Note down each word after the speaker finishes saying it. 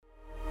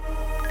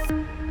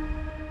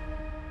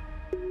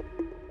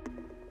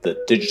The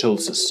Digital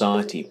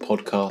Society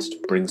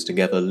podcast brings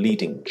together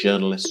leading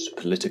journalists,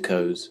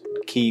 politicos,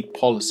 and key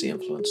policy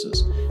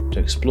influencers to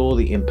explore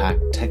the impact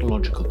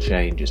technological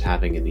change is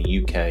having in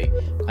the UK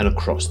and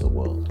across the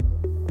world.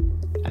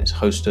 And is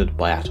hosted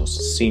by Atos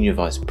Senior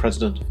Vice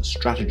President for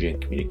Strategy and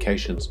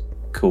Communications,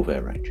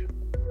 Kulveer Ranger.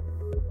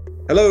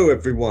 Hello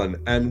everyone,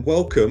 and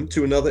welcome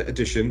to another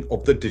edition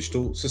of the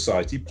Digital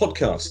Society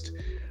podcast.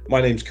 My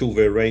name's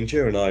Kulveer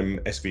Ranger and I'm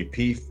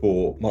SVP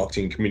for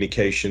Marketing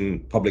Communication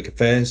Public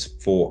Affairs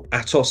for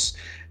Atos,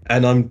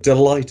 and I'm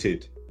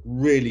delighted,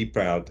 really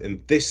proud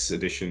in this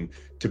edition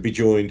to be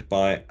joined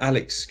by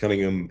Alex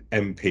Cunningham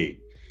MP.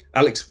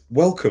 Alex,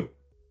 welcome.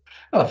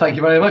 Oh, thank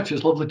you very much.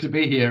 It's lovely to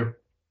be here.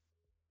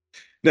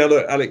 Now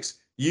look, Alex,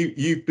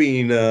 you've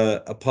been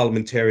a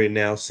parliamentarian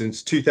now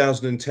since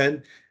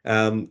 2010,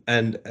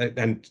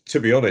 and to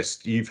be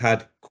honest, you've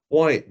had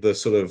quite the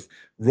sort of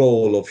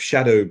role of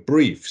shadow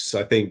briefs.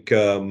 I think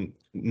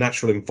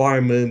natural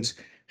environment,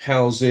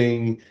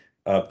 housing,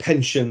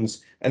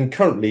 pensions, and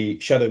currently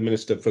shadow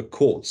minister for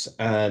courts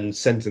and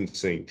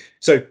sentencing.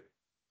 So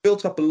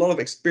built up a lot of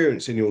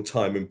experience in your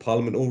time in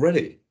Parliament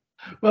already.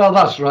 Well,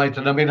 that's right.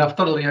 And I mean, I've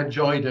thoroughly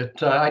enjoyed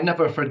it. I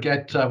never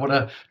forget what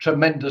a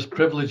tremendous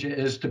privilege it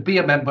is to be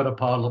a member of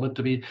Parliament,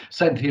 to be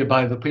sent here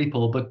by the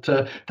people. But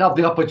to have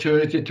the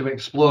opportunity to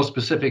explore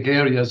specific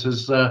areas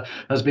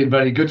has been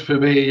very good for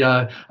me.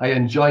 I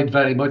enjoyed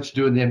very much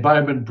doing the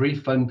environment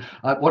brief. And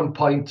at one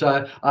point,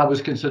 I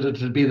was considered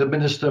to be the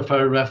Minister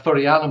for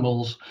Furry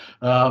Animals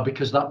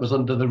because that was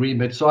under the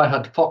remit. So I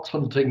had fox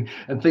hunting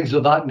and things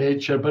of that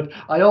nature. But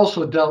I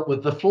also dealt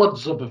with the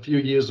floods of a few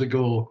years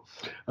ago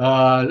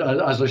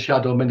as a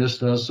shadow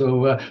minister,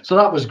 so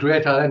that was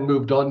great. I then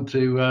moved on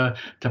to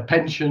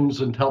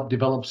pensions and helped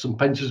develop some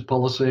pensions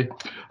policy,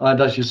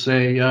 and as you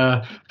say,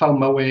 found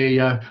my way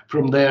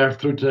from there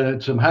through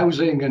to some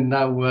housing and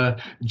now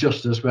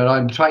justice, where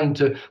I'm trying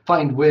to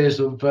find ways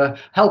of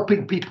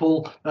helping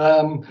people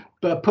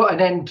put an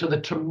end to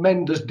the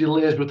tremendous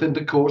delays within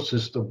the court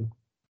system.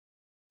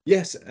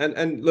 Yes,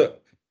 and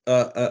look,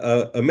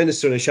 a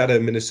minister and a shadow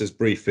minister's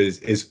brief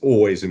is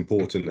always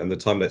important and the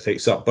time that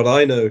takes up. But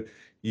I know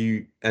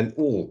you and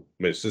all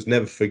ministers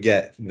never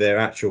forget their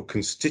actual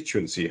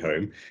constituency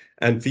home.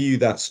 And for you,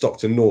 that's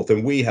Stockton North.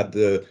 And we had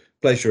the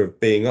pleasure of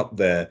being up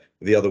there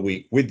the other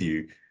week with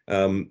you.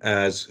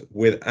 As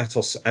with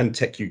Atos and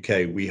Tech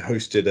UK, we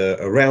hosted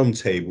a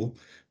roundtable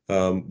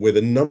with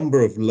a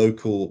number of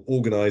local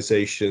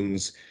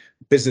organisations,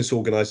 business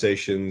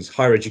organisations,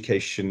 higher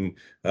education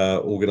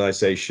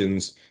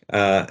organisations,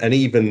 and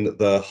even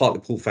the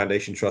Hartlepool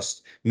Foundation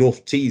Trust,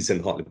 North Tees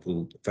and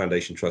Hartlepool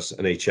Foundation Trust,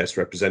 NHS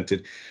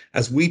represented,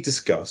 as we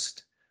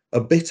discussed a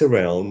bit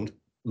around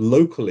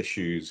local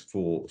issues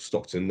for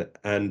Stockton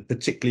and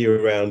particularly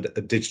around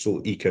a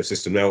digital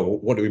ecosystem. Now,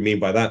 what do we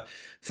mean by that?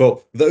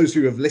 For those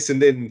who have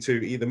listened in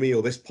to either me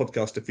or this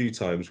podcast a few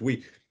times,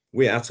 we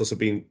at Atos have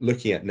been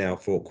looking at now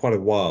for quite a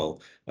while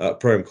a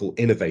program called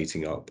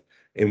Innovating Up,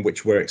 in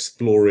which we're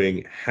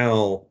exploring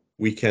how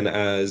we can,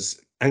 as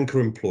anchor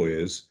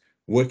employers,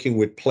 working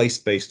with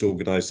place-based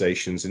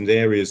organisations in the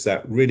areas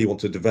that really want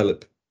to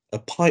develop a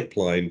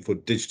pipeline for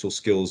digital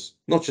skills,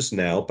 not just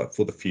now, but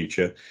for the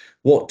future.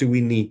 What do we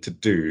need to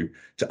do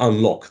to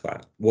unlock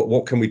that?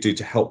 What can we do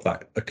to help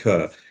that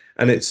occur?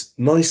 And it's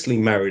nicely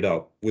married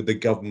up with the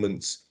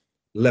government's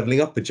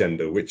levelling up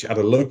agenda, which at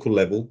a local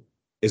level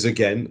is,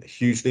 again,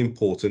 hugely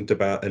important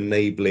about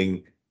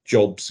enabling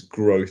jobs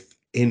growth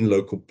in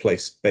local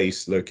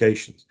place-based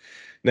locations.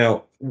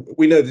 Now,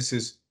 we know this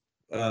is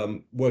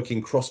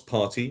working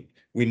cross-party.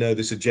 We know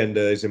this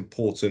agenda is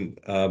important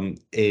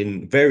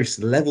in various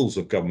levels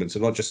of government, so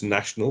not just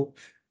national,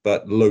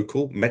 but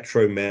local,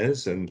 metro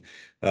mayors and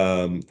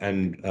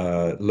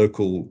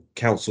local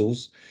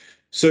councils.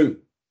 So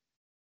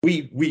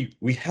we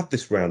have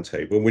this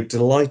roundtable, and we're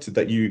delighted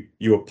that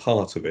you are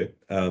part of it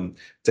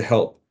to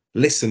help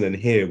listen and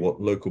hear what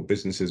local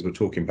businesses were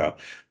talking about.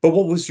 But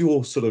what was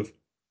your sort of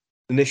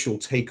initial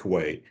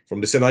takeaway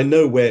from this? And I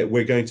know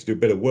we're going to do a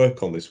bit of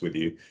work on this with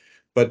you,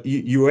 but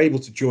you were able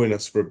to join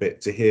us for a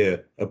bit to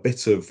hear a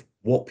bit of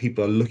what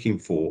people are looking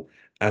for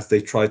as they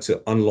try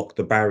to unlock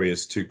the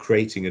barriers to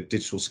creating a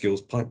digital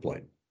skills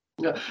pipeline.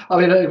 Yeah, I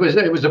mean, it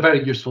was a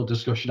very useful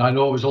discussion. I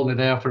know I was only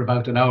there for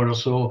about an hour or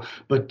so,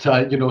 but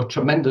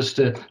tremendous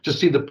to just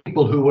see the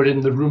people who were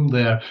in the room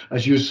there,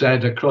 as you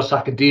said, across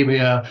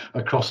academia,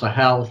 across the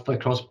health,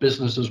 across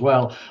business as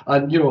well,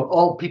 and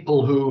all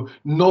people who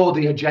know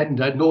the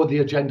agenda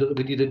that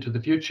we need into the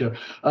future.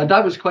 And I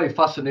was quite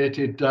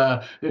fascinated.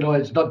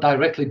 It's not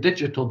directly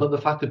digital, but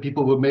the fact that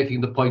people were making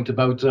the point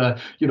about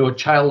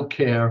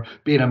childcare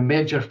being a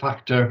major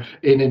factor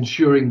in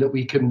ensuring that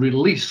we can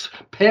release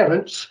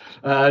parents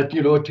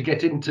to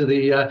get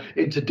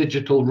into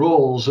digital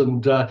roles,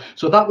 and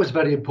so that was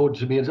very important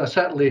to me, and I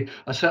certainly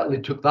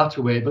took that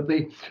away. But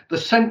the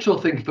central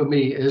thing for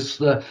me is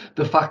the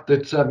fact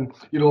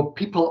that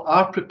people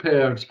are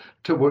prepared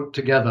to work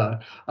together.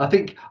 I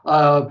think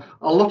a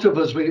lot of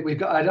us, we've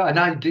got an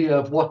idea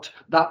of what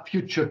that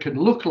future can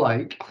look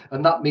like,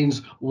 and that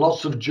means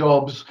lots of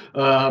jobs,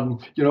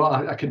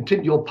 a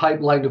continual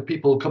pipeline of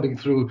people coming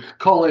through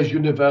college,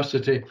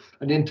 university,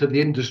 and into the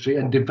industry,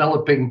 and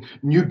developing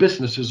new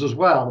businesses as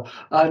well.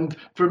 And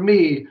for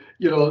me,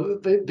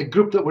 the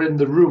group that were in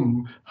the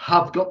room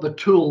have got the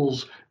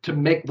tools to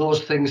make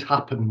those things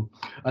happen.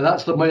 And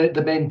that's the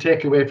main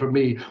takeaway for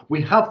me. We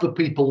have the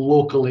people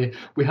locally,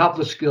 we have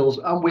the skills,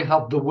 and we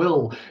have the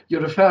will. You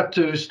referred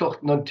to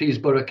Stockton on Tees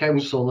Borough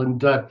Council,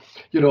 and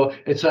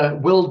it's a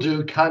will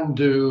do, can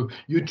do,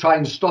 you try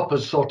and stop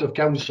us sort of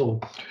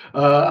council.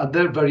 And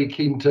they're very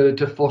keen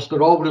to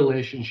foster all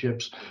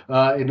relationships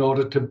in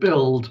order to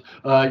build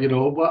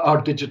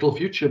our digital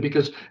future,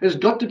 because it's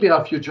got to be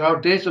our future.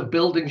 Our days of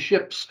building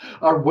ships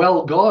are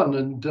well gone,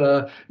 and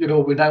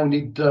we now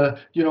need the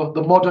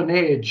modern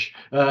age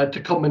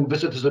to come and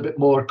visit us a bit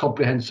more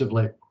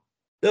comprehensively.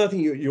 No, I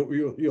think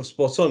you're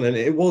spot on, and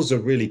it was a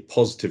really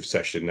positive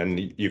session.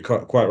 And you're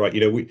quite right.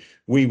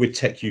 We with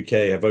Tech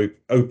UK have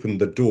opened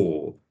the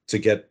door to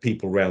get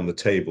people around the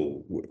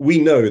table. We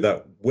know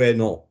that we're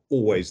not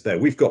always there.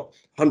 We've got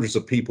hundreds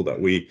of people that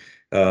we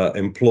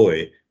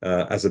employ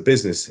as a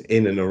business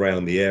in and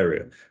around the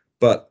area,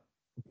 but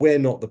we're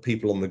not the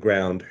people on the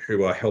ground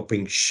who are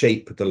helping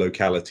shape the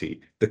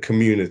locality, the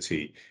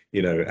community,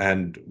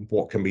 and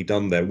what can be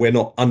done there. We're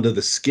not under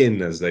the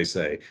skin, as they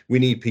say. We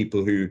need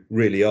people who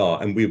really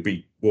are, and we'll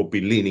be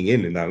leaning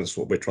in that. That's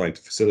what we're trying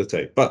to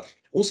facilitate. But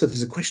also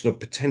there's a question of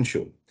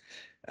potential.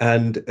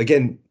 And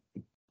again,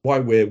 why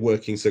we're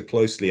working so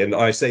closely, and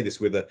I say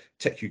this with a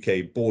Tech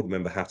UK board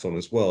member hat on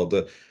as well,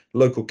 the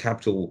local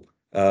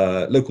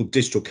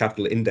digital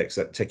capital index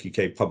that Tech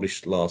UK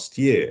published last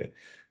year,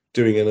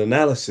 doing an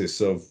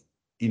analysis of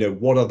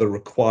what are the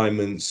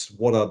requirements,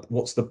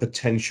 what's the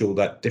potential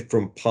that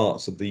different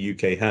parts of the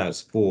UK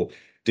has for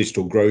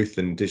digital growth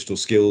and digital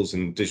skills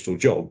and digital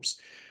jobs,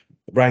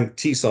 ranked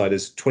Teeside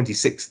as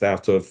 26th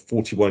out of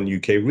 41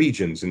 UK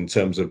regions in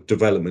terms of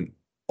development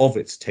of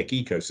its tech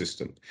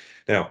ecosystem.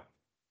 Now,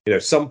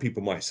 some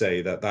people might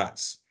say that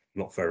that's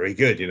not very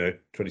good,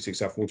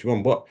 26 out of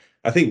 41, but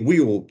I think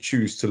we all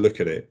choose to look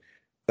at it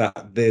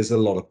that there's a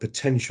lot of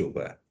potential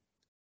there.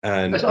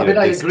 And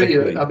I agree.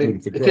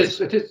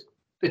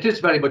 It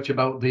is very much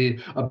about the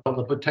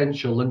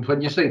potential. And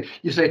when you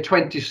say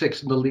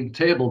 26 in the league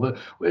table, but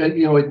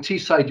in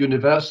Teeside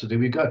University,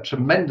 we've got a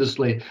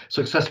tremendously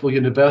successful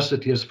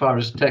university as far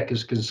as tech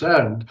is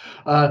concerned.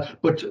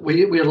 But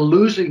we are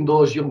losing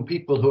those young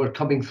people who are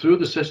coming through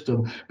the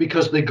system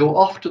because they go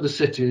off to the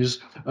cities,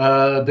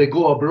 they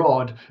go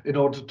abroad in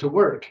order to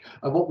work.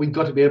 And what we've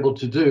got to be able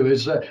to do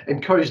is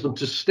encourage them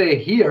to stay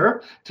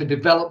here, to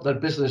develop their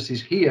businesses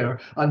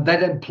here, and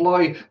then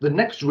employ the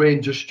next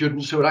range of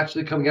students who are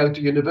actually coming out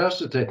to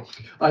university.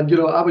 And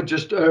I would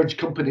just urge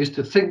companies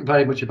to think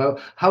very much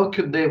about how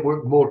can they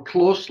work more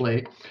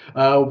closely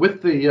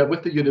with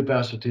the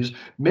universities,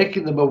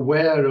 making them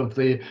aware of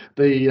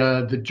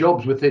the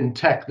jobs within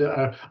tech that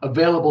are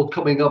available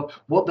coming up,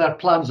 what their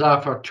plans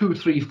are for 2,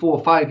 3,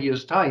 4, 5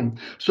 years time,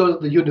 so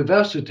that the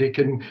university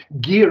can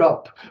gear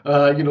up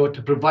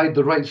to provide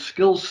the right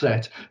skill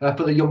set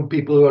for the young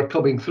people who are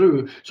coming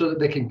through, so that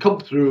they can come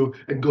through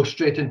and go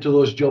straight into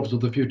those jobs of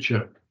the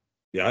future.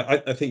 Yeah,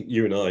 I think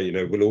you and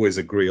I, will always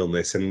agree on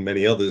this, and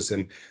many others.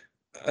 And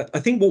I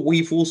think what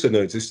we've also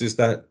noticed is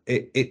that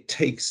it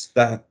takes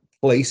that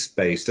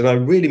place-based, and I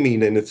really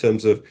mean in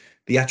terms of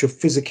the actual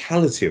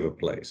physicality of a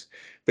place,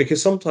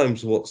 because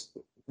sometimes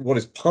what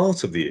is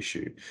part of the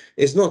issue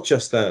is not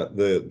just that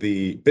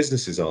the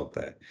businesses aren't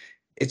there.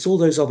 It's all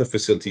those other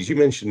facilities. You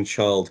mentioned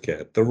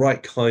childcare, the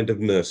right kind of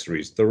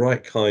nurseries, the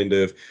right kind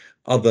of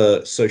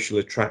other social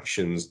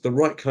attractions, the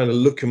right kind of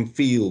look and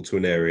feel to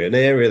an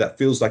area that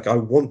feels like I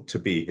want to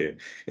be here,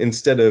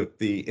 instead of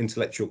the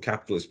intellectual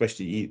capital,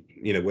 especially,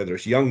 whether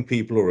it's young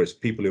people or it's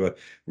people who are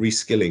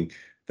reskilling,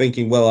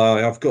 thinking, well,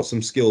 I've got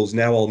some skills,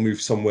 now I'll move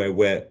somewhere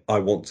where I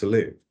want to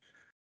live.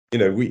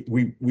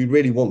 We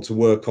really want to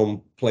work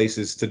on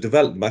places to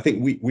develop them. I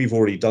think we've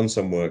already done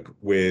some work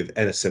with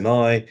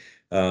NSNI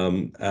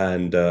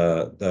and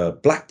the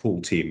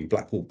Blackpool team,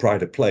 Blackpool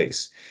Pride of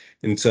Place,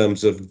 in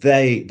terms of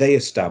they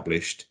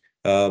established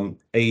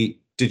a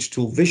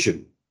digital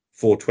vision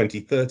for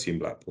 2030 in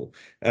Blackpool,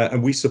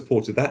 and we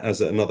supported that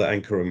as another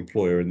anchor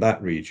employer in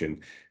that region,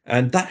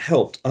 and that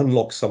helped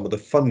unlock some of the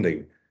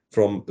funding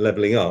from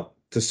Levelling Up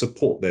to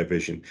support their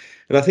vision.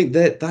 And I think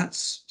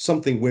that's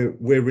something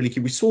we're really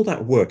keen. We saw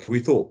that work.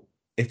 We thought,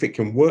 if it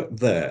can work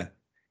there,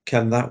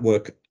 can that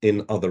work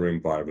in other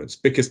environments?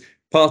 Because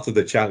part of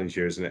the challenge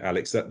here, isn't it,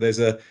 Alex, that there's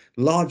a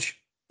large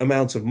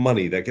amount of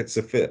money that gets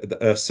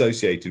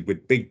associated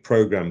with big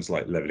programs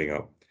like Levelling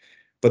Up,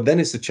 but then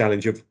it's the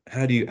challenge of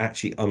how do you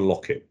actually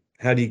unlock it?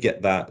 How do you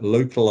get that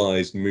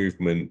localized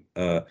movement,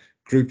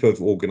 group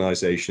of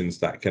organizations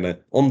that can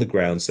on the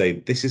ground say,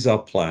 this is our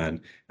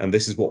plan and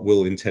this is what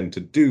we'll intend to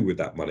do with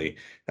that money,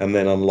 and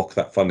then unlock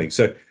that funding?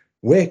 So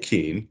we're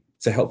keen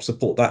to help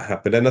support that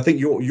happen. And I think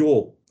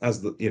you're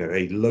as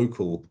a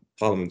local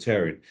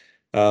parliamentarian,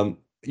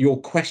 your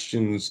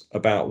questions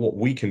about what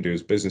we can do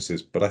as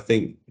businesses, but I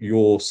think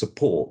your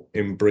support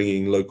in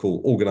bringing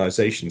local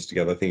organisations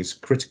together, I think is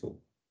critical.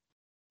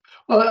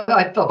 Well,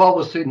 I've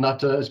always seen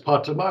that as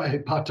part of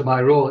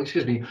my role.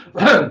 Excuse me.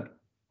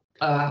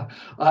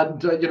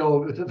 You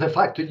know, the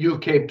fact that you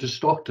came to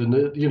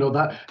Stockton, you know,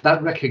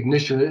 that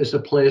recognition is a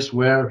place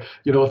where,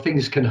 you know,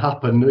 things can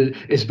happen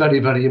is very,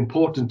 very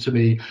important to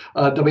me.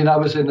 I mean, I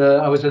was in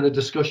a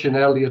discussion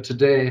earlier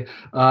today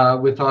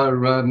with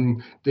our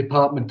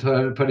department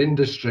for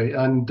industry,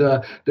 and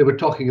they were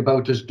talking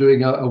about us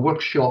doing a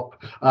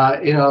workshop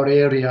in our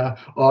area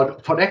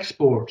for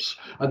exports,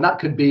 and that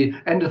could be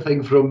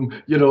anything from,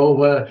 you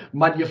know,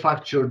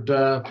 manufactured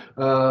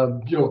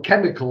you know,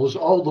 chemicals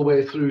all the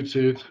way through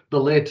to the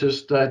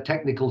latest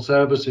technical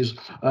services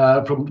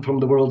from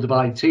the world of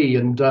IT.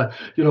 And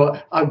you know,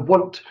 I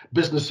want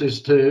businesses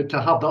to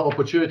have that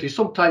opportunity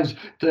sometimes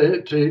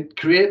to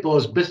create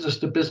those business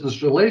to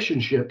business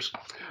relationships,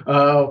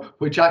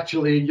 which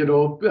actually, you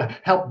know,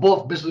 help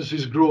both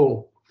businesses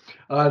grow.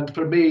 And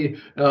for me,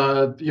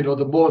 you know,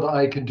 the more that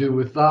I can do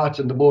with that,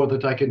 and the more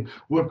that I can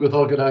work with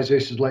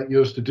organisations like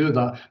yours to do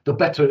that, the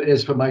better it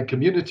is for my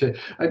community.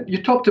 And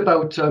you talked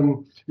about,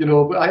 you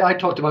know, I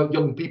talked about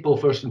young people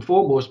first and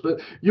foremost, but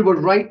you were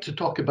right to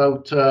talk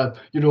about,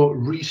 you know,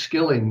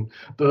 reskilling.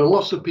 There are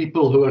lots of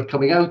people who are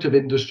coming out of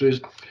industries.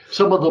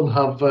 Some of them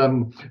have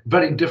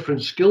very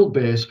different skill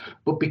base,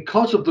 but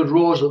because of the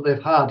roles that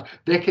they've had,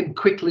 they can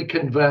quickly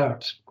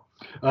convert.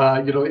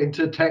 You know,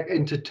 into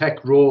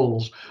tech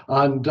roles,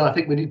 and I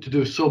think we need to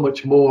do so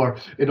much more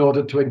in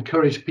order to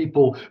encourage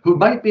people who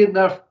might be in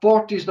their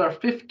 40s, their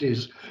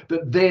 50s,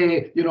 that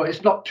they, you know,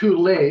 it's not too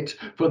late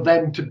for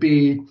them to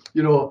be,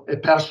 you know, a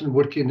person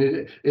working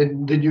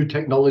in the new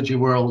technology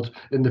world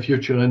in the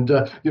future. And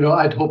you know,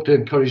 I'd hope to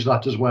encourage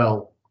that as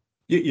well.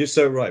 You're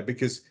so right,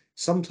 because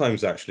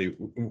sometimes actually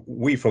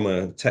we, from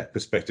a tech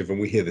perspective, and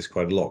we hear this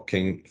quite a lot,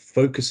 can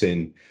focus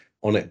in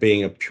on it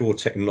being a pure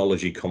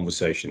technology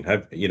conversation,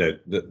 have, you know,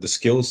 the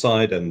skill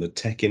side and the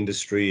tech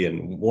industry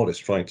and what it's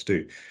trying to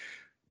do.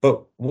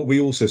 But what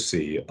we also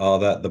see are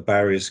that the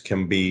barriers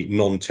can be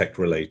non-tech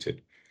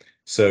related.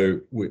 So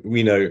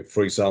we know,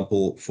 for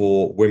example,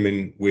 for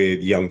women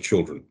with young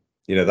children,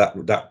 you know,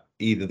 that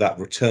either that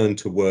return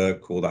to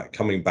work or that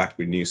coming back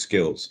with new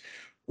skills,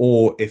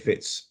 or if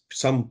it's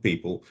some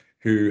people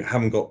who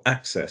haven't got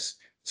access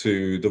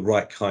to the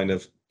right kind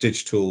of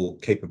digital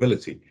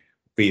capability,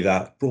 be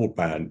that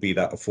broadband, be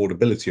that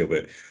affordability of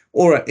it,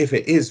 or if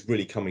it is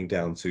really coming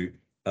down to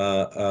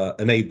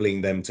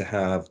enabling them to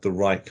have the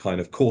right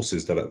kind of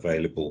courses that are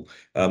available,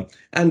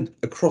 and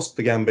across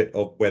the gambit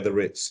of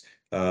whether it's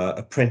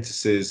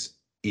apprentices,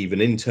 even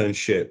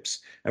internships,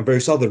 and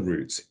various other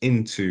routes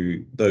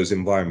into those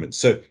environments.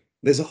 So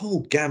there's a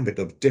whole gambit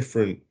of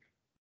different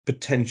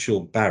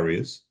potential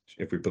barriers,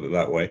 if we put it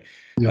that way,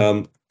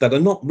 Yeah. that are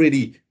not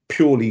really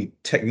purely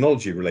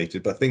technology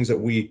related, but things that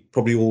we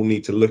probably all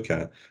need to look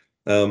at.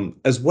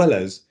 As well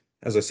as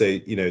I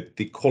say, you know,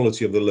 the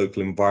quality of the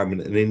local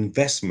environment and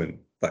investment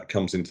that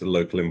comes into the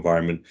local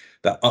environment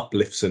that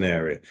uplifts an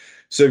area.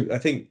 So I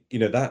think, you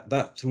know, that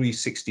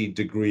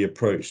 360-degree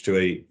approach to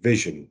a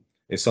vision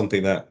is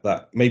something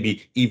that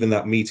maybe even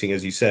that meeting,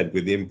 as you said,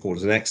 with the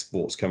imports and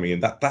exports coming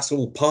in, that's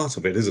all part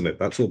of it, isn't it?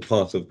 That's all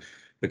part of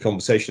the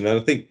conversation. And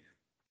I think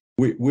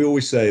we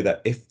always say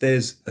that if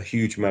there's a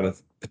huge amount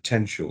of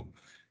potential,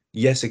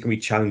 yes, it can be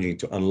challenging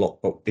to unlock,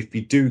 but if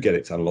you do get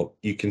it to unlock,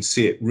 you can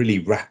see it really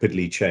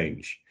rapidly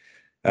change.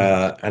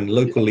 And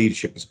local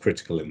leadership is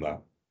critical in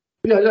that.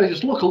 Yeah,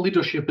 yes, local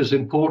leadership is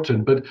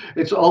important, but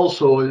it's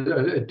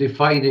also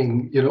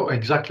defining, you know,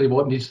 exactly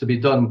what needs to be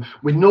done.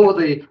 We know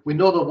the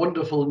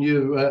wonderful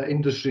new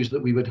industries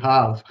that we would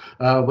have,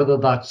 whether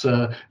that's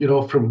you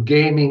know, from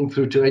gaming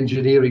through to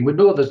engineering. We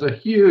know there's a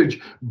huge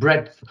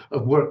breadth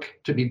of work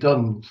to be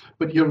done.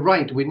 But you're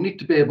right, we need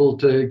to be able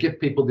to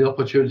give people the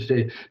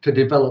opportunity to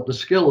develop the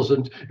skills,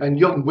 and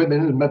young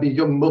women and maybe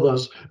young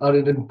mothers are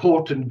an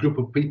important group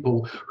of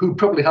people who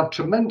probably have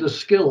tremendous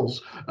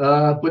skills,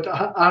 but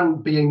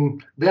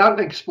they aren't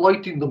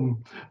exploiting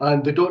them,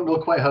 and they don't know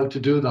quite how to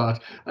do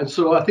that. And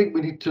so I think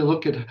we need to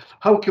look at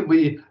how can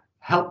we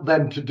help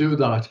them to do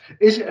that.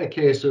 Is it a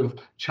case of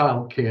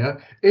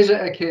childcare? Is it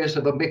a case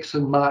of a mix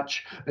and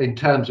match in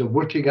terms of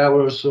working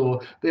hours?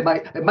 So it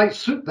might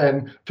suit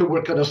them to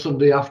work on a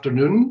Sunday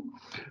afternoon.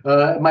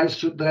 It might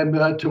suit them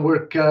to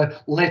work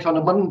late on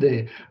a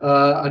Monday.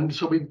 And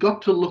so we've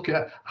got to look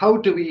at how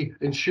do we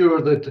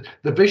ensure that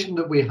the vision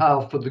that we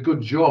have for the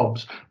good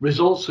jobs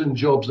results in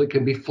jobs that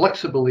can be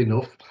flexible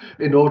enough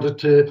in order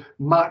to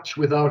match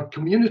with our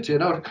community.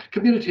 And our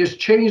community has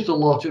changed a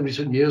lot in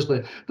recent years.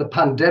 The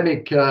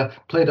pandemic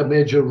played a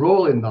major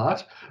role in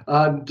that.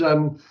 And,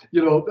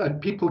 you know,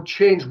 and people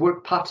change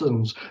work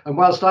patterns. And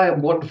whilst I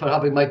am one for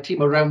having my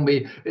team around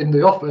me in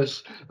the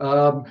office,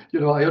 you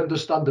know, I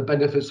understand the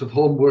benefits of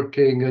home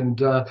working and,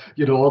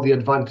 you know, all the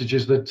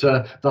advantages that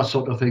that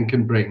sort of thing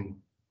can bring.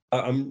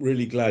 I'm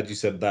really glad you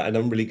said that. And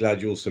I'm really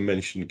glad you also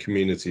mentioned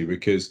community,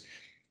 because,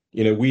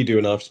 you know, we do,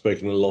 and I've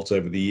spoken a lot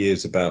over the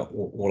years about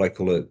what I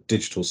call a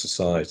digital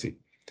society.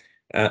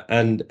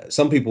 And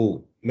some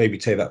people maybe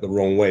take that the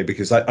wrong way,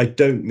 because I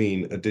don't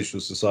mean a digital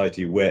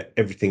society where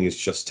everything is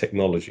just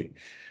technology.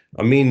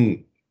 I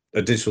mean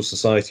a digital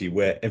society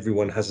where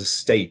everyone has a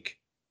stake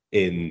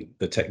in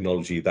the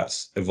technology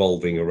that's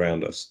evolving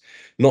around us,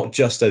 not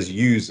just as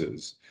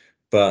users,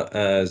 but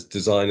as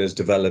designers,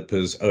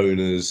 developers,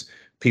 owners,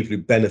 people who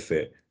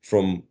benefit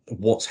from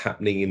what's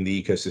happening in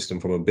the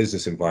ecosystem from a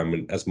business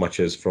environment as much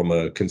as from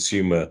a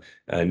consumer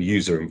and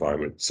user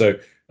environment. So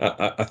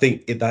I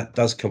think that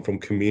does come from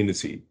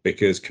community,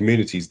 because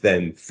communities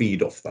then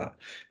feed off that,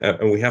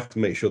 and we have to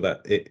make sure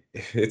that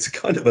it's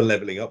kind of a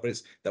leveling up, but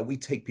it's that we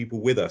take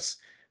people with us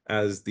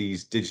as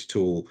these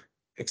digital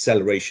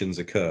accelerations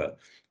occur,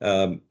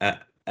 and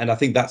I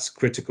think that's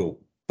critical.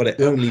 But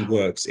it only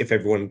works if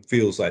everyone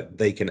feels like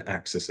they can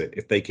access it,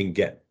 if they can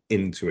get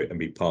into it and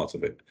be part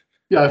of it.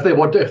 Yeah, if they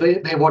want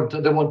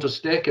a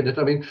stake in it.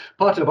 I mean,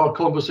 part of our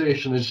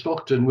conversation in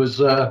Stockton was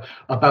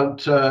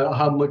about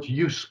how much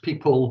use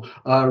people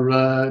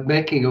are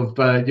making of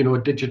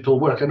digital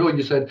work. I know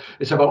you said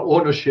it's about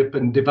ownership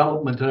and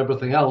development and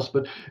everything else,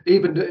 but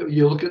even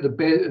you look at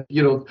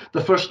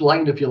the first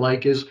line, if you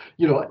like, is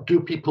do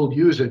people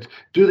use it?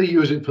 Do they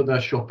use it for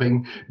their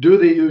shopping? Do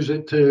they use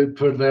it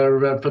for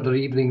their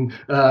evening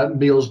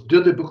meals?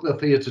 Do they book their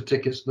theatre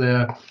tickets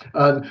there?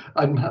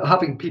 And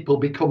having people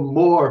become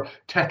more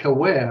tech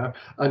aware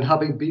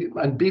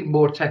and be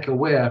more tech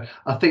aware,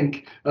 I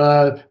think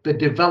they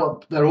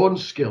develop their own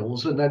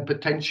skills and then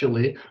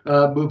potentially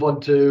move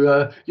on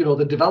to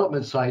the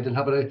development side and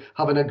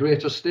having a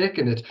greater stake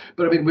in it.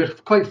 But I mean, we're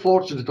quite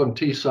fortunate on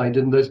Teeside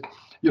in that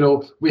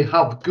we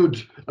have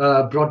good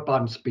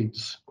broadband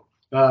speeds.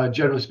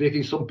 Generally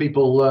speaking, some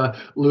people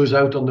lose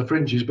out on the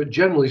fringes, but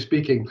generally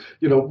speaking,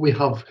 we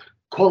have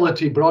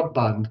quality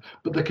broadband.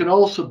 But there can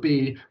also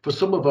be, for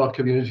some of our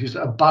communities,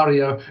 a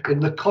barrier in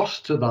the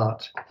cost to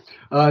that.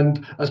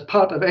 And as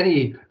part of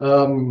any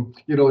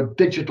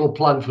digital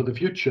plan for the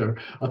future,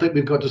 I think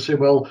we've got to say,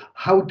 well,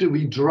 how do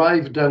we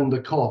drive down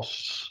the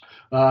costs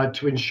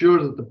to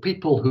ensure that the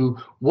people who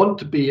want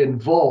to be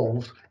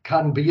involved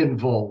can be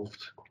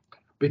involved?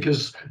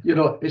 Because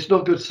it's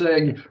no good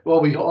saying, well,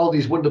 we got all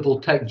these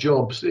wonderful tech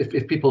jobs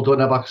if people don't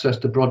have access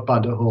to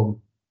broadband at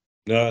home.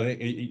 No, I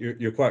think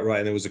you're quite right,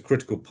 and it was a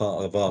critical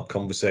part of our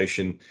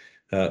conversation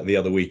the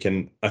other week.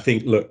 And I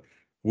think, look,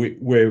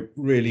 we're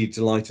really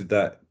delighted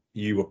that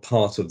you were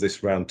part of this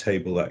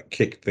roundtable that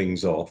kicked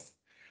things off.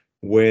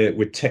 We're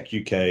with Tech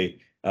UK,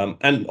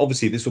 and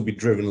obviously this will be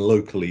driven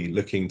locally,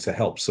 looking to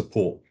help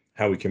support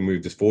how we can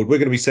move this forward. We're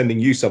going to be sending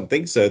you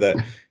something so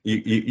that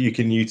you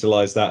can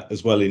utilize that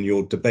as well in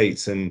your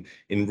debates and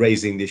in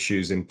raising the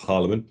issues in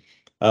Parliament.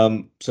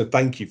 So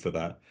thank you for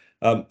that.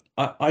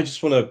 I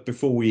just want to,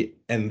 before we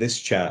end this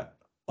chat,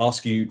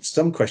 ask you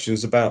some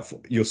questions about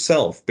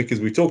yourself,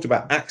 because we talked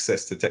about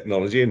access to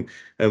technology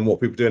and what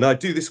people do. And I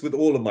do this with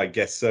all of my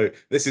guests, so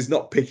this is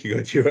not picking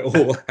on you at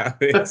all,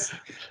 Alex.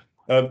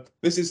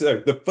 This is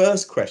the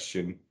first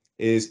question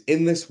is,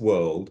 in this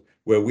world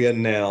where we are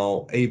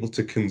now able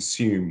to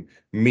consume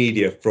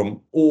media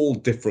from all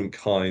different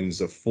kinds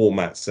of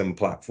formats and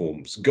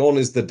platforms, gone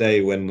is the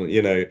day when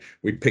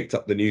we picked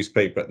up the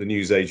newspaper at the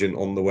newsagent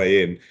on the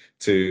way in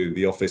to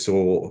the office,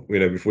 or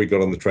before we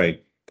got on the train.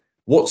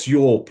 What's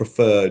your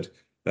preferred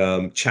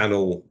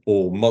channel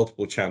or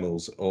multiple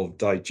channels of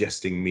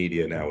digesting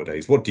media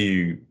nowadays? What do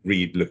you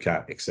read, look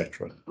at,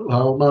 etc.?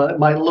 Well,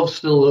 my love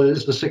still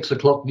is the 6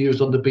 o'clock news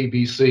on the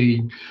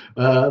BBC,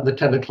 the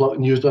 10 o'clock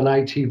news on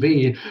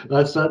ITV.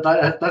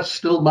 That's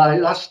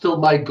still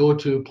my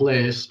go-to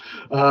place.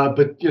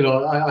 But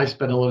I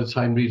spend a lot of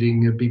time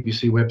reading a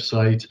BBC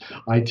website,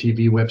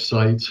 ITV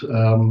website,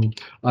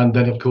 and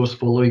then of course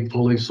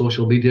following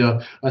social media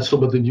and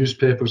some of the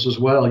newspapers as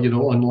well.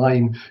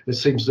 Online, it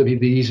seems to be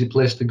the easy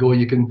place to go.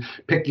 You can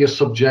pick your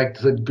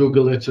subject and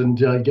Google it and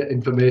get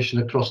information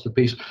across the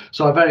piece.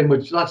 So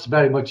that's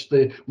very much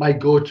my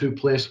go-to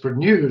place for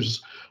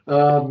news.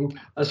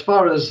 As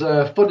far as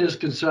fun is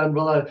concerned,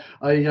 well,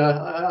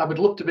 I would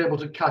love to be able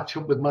to catch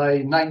up with my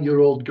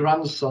 9-year-old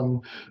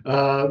grandson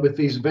with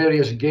these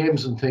various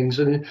games and things.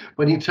 And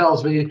when he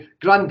tells me,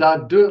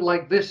 "Grandad, do it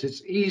like this,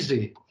 it's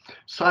easy."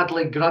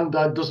 Sadly,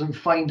 Grandad doesn't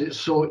find it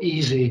so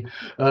easy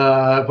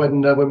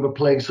when we're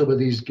playing some of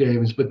these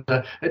games, but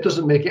it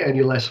doesn't make it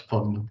any less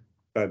fun.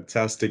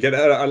 Fantastic. And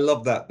I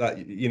love that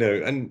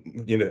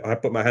I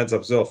put my hands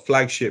up as well.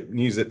 Flagship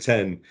news at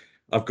 10.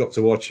 I've got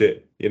to watch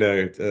it.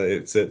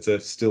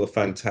 It's still a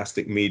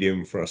fantastic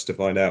medium for us to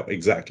find out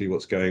exactly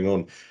what's going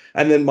on.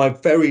 And then my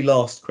very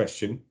last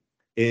question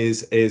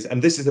is, and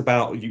this is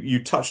about,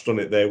 you touched on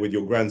it there with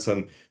your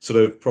grandson,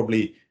 sort of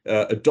probably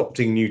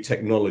adopting new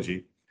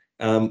technology.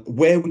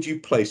 Where would you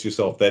place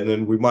yourself then?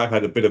 And we might have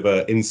had a bit of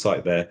an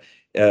insight there.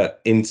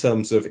 In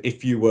terms of,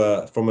 if you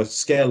were from a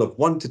scale of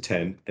 1 to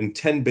 10, and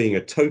 10 being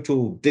a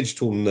total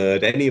digital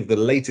nerd, any of the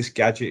latest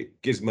gadget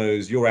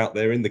gizmos, you're out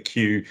there in the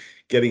queue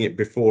getting it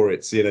before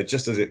it's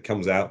just as it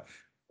comes out,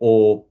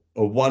 or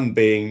 1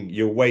 being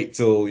you wait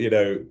till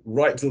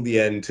right till the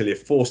end, till you're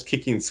forced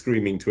kicking and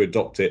screaming to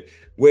adopt it.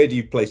 Where do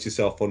you place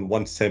yourself on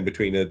 1 to 10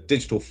 between a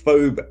digital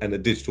phobe and a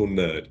digital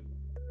nerd?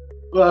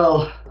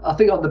 Well, I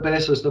think on the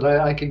basis that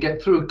I can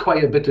get through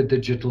quite a bit of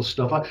digital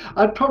stuff,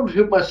 I'd probably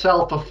give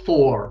myself a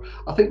 4.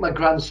 I think my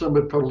grandson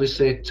would probably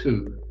say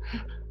 2.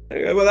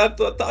 Okay, well, I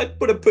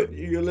would have put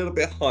you a little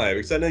bit higher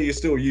because I know you're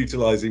still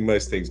utilizing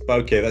most things.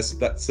 But okay,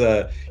 that's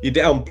you're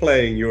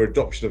downplaying your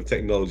adoption of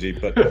technology.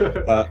 But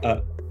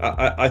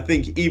I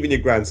think even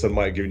your grandson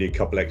might have given you a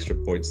couple extra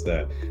points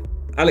there.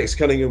 Alex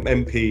Cunningham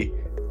MP,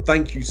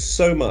 thank you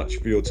so much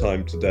for your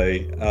time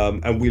today,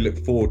 and we look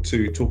forward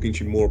to talking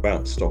to you more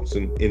about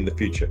Stockton in the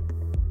future.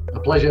 A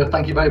pleasure.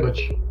 Thank you very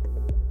much.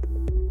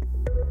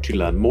 To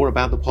learn more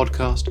about the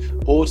podcast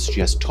or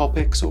suggest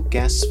topics or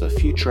guests for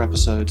future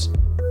episodes,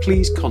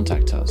 please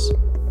contact us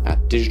at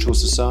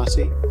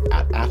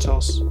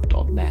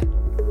digitalsociety@atos.net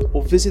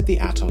or visit the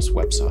Atos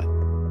website.